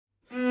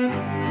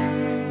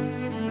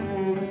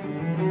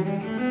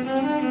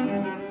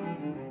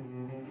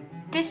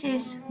This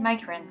is my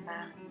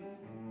grandma.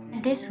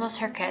 And this was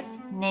her cat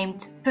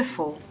named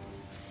Puffel.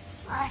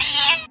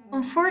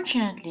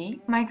 Unfortunately,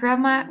 my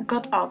grandma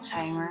got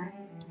Alzheimer.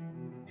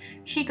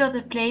 She got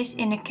a place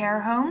in a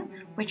care home,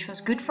 which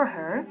was good for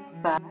her,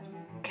 but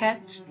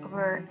cats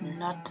were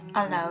not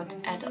allowed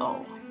at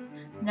all.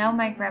 Now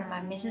my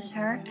grandma misses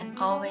her and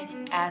always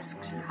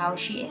asks how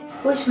she is.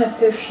 Hoe is mijn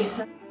pufje?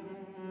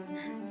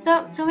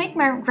 So, to make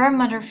my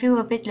grandmother feel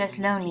a bit less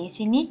lonely,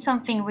 she needs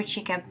something which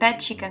she can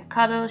pet, she can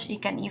cuddle, she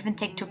can even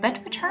take to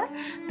bed with her,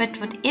 but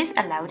what is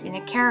allowed in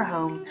a care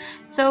home.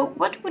 So,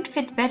 what would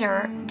fit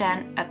better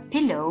than a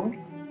pillow,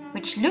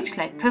 which looks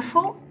like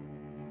Puffel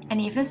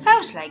and even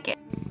sounds like it?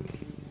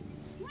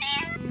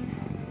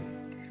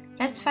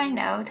 Let's find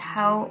out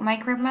how my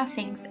grandma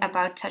thinks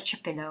about such a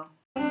pillow.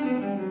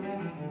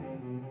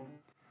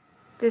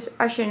 Dus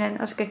als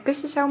ik een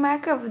kussen zou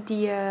maken,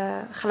 die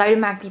geluiden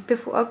maakt die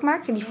Puffel ook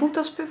maakt, en die voelt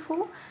als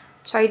Puffel,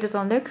 zou je dat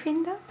dan leuk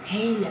vinden?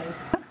 Heel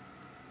leuk.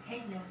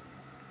 Heel leuk.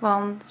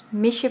 Want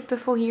mis je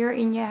Puffel hier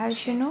in je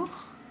huisje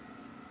nog?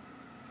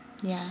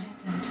 Ja.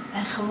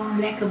 En gewoon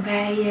lekker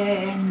bij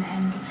je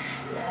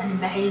en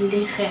bij je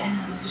liggen. En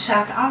we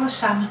zaten alles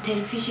samen,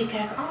 televisie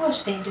kijken,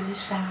 alles deden we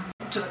samen.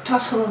 Het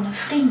was gewoon een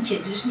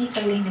vriendje, dus niet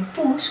alleen een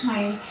poes,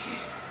 maar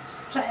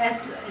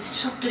het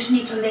zat dus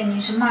niet alleen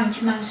in zijn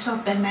mandje, maar het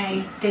zat bij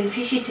mij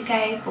televisie te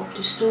kijken op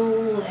de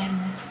stoel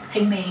en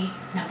ging mee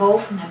naar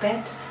boven, naar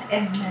bed.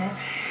 En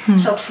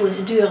zat voor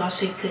de deur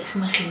als ik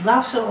me ging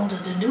wassen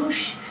onder de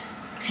douche.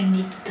 Ging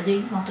niet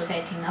 3, want dat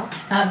weet hij nog.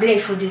 Maar hij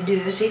bleef voor de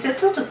deur zitten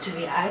tot ik er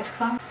weer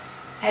uitkwam.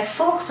 Hij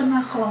volgde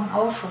me gewoon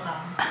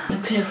overal.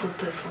 Een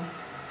knuffelpuffel.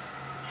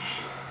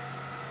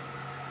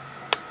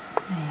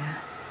 Nou ja.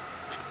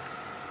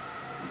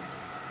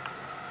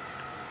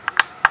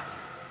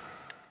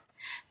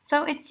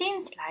 So it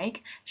seems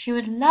like she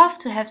would love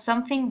to have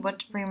something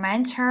what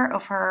reminds her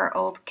of her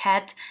old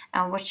cat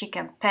and what she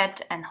can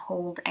pet and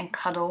hold and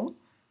cuddle.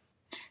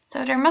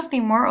 So there must be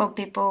more old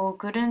people who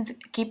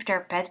couldn't keep their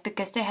pet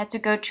because they had to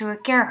go to a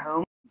care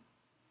home,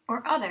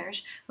 or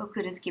others who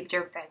couldn't keep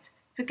their pets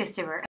because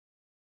they were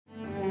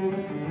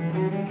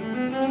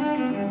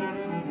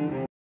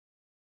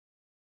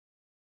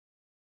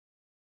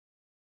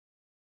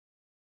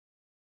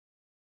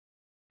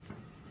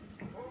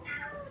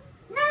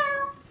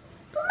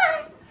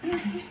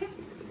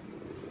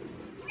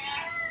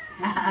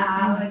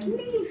Ah, wat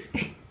lief.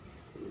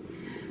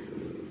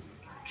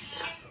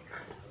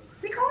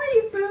 Ik hoor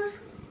je, Puff.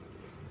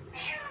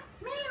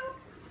 Miauw.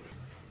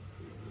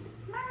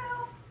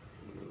 Miauw.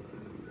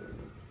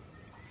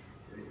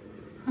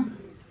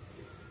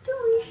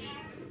 Doei.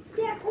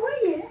 Ja, ik hoor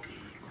je.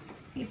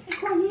 Ik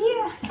hoor je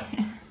hier.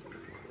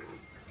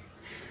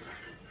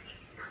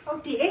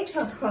 Ook die eet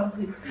wat, geloof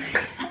ik.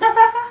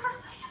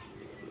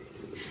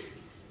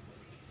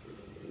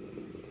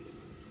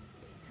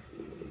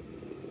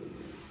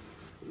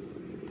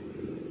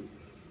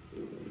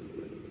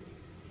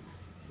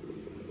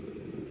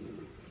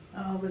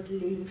 Oh, wat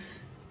lief.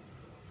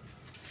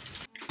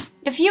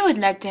 If you would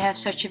like to have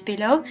such a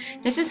pillow,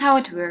 this is how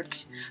it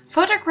works.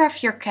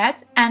 Photograph your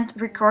cat and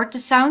record the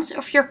sounds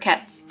of your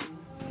cat.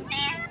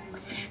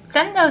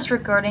 Send those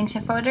recordings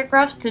and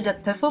photographs to the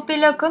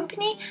PuffelPillow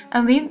company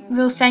and we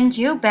will send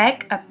you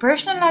back a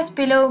personalized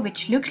pillow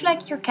which looks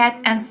like your cat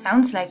and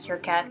sounds like your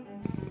cat.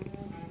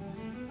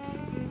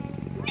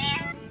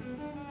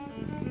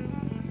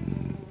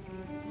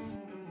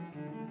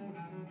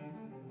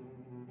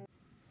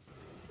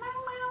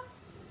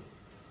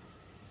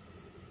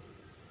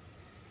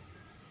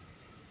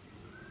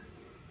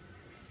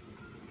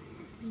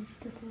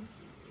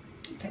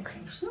 Ik heb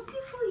geen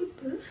snoepje voor je,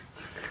 Puff.